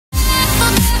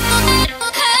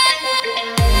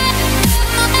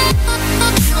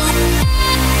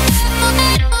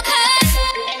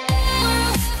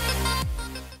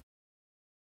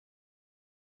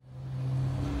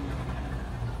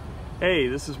Hey,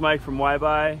 this is Mike from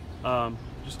YBuy.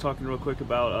 Just talking real quick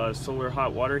about solar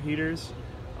hot water heaters.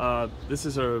 This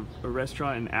is a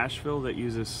restaurant in Asheville that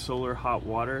uses solar hot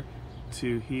water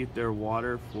to heat their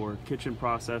water for kitchen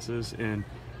processes and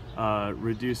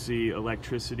reduce the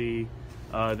electricity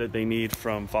that they need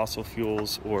from fossil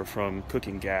fuels or from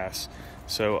cooking gas.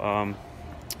 So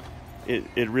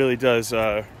it really does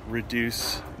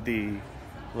reduce the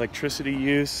electricity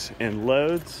use and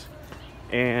loads.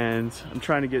 And I'm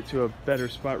trying to get to a better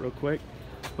spot real quick,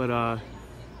 but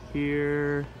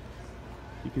here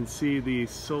you can see the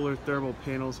solar thermal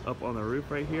panels up on the roof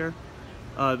right here.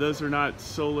 Those are not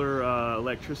solar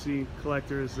electricity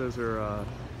collectors. Those are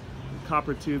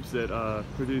copper tubes that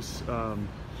produce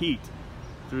heat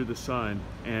through the sun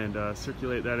and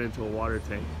circulate that into a water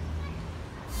tank.